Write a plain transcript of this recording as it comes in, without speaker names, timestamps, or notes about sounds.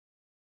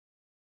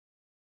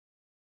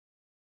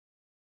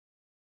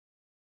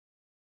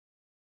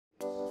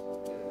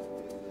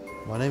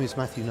My name is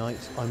Matthew Knight.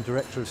 I'm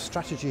Director of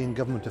Strategy and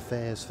Government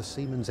Affairs for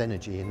Siemens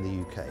Energy in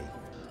the UK.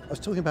 I was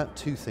talking about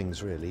two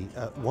things really.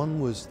 One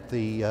was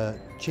the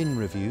CHIN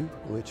review,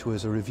 which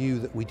was a review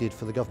that we did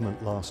for the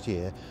government last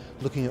year,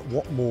 looking at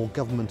what more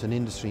government and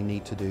industry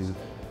need to do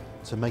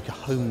to make a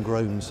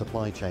homegrown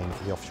supply chain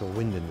for the offshore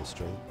wind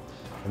industry.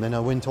 And then I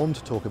went on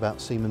to talk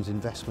about Siemens'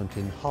 investment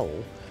in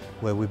Hull,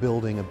 where we're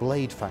building a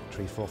blade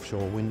factory for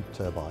offshore wind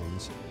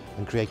turbines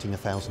and creating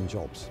 1,000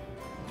 jobs.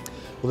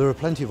 Well, there are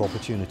plenty of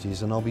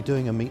opportunities, and I'll be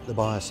doing a Meet the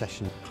Buyer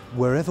session.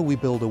 Wherever we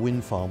build a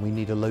wind farm, we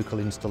need a local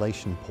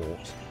installation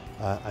port.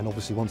 And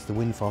obviously once the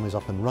wind farm is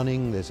up and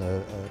running, there's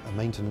a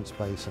maintenance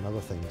base and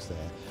other things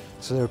there.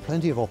 So there are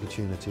plenty of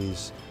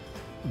opportunities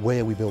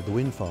where we build the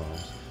wind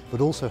farms,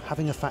 but also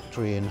having a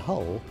factory in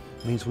Hull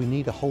means we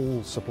need a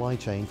whole supply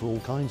chain for all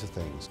kinds of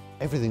things.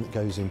 Everything that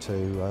goes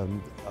into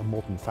a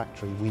modern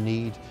factory we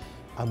need,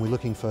 and we're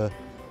looking for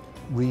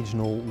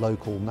regional,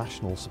 local,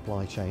 national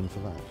supply chain for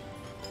that.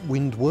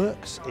 Wind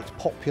works, it's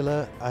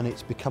popular, and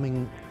it's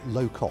becoming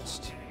low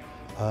cost.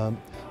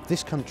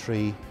 This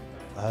country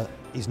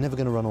is never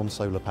going to run on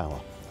solar power.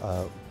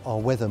 Our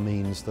weather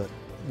means that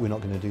we're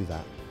not going to do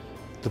that.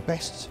 The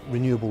best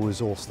renewable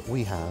resource that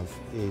we have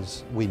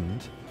is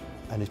wind,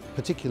 and it's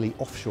particularly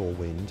offshore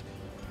wind.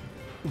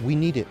 We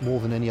need it more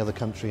than any other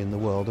country in the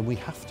world, and we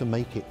have to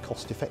make it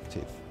cost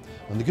effective.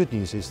 And the good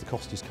news is the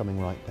cost is coming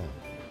right down.